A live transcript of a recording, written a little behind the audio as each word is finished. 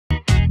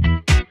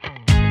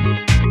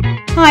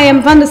Hi,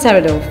 I'm Vanda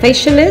Serrador,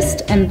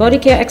 facialist and body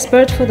care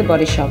expert for The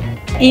Body Shop.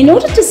 In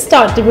order to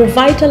start the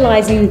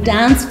revitalizing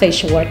dance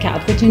facial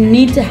workout, what you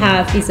need to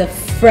have is a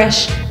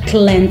fresh,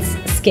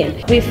 cleansed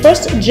skin. We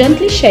first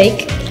gently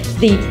shake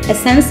the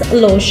essence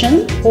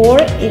lotion, pour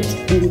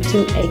it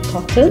into a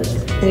cotton.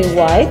 We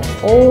wipe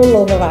all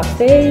over our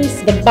face.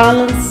 The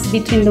balance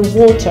between the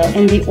water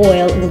and the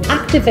oil will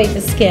activate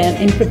the skin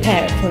and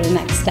prepare it for the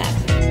next step.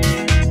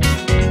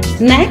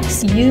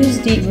 Next, use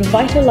the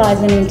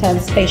revitalizing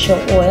intense facial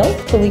oil.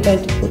 So we're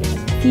going to put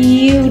a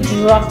few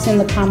drops in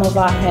the palm of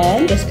our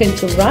hand. Just going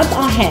to rub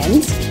our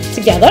hands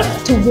together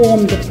to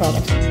warm the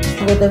product.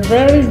 With a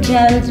very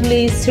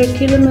gently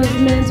circular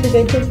movements, we're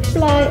going to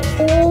apply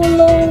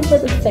all over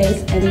the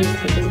face and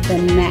including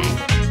the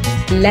neck.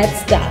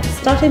 Let's start.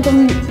 Starting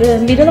from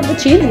the middle of the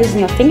chin,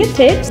 using our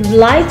fingertips,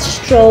 light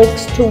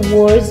strokes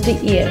towards the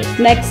ears.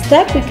 Next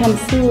step, we come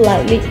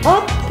slightly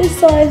up the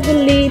side of the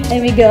lid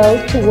and we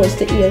go towards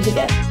the ears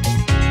again.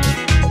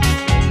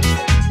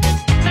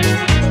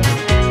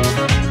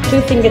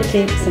 Two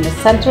fingertips in the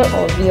center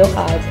of your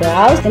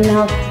eyebrows, and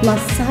now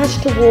massage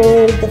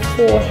towards the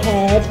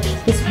forehead.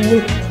 This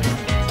will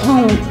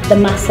tone the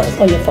muscles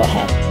on your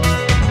forehead.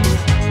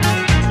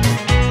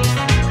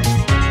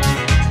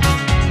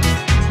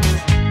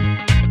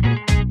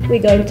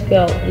 We're going to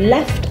go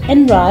left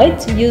and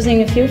right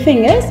using a few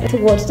fingers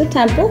towards the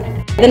temple.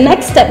 The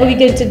next step we're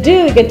going to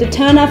do, we're going to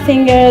turn our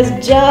fingers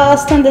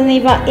just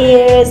underneath our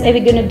ears and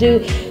we're going to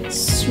do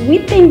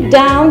sweeping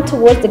down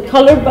towards the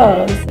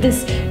collarbones.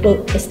 This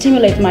will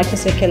stimulate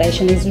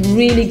microcirculation. It's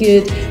really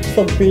good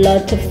for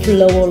blood to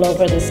flow all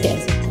over the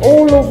skin.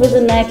 All over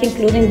the neck,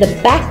 including the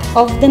back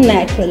of the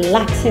neck,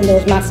 relaxing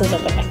those muscles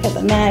at the back of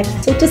the neck.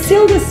 So to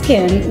seal the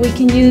skin, we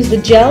can use the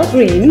gel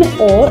cream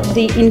or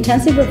the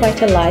intensive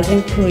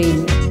revitalizing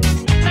cream.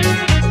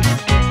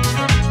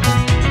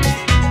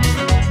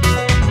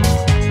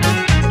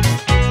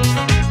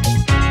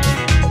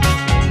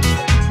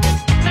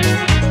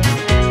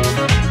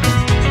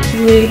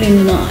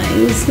 Really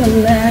nice, the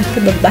neck,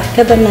 the back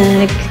of the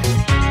neck.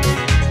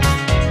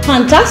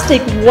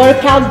 Fantastic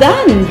workout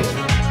done!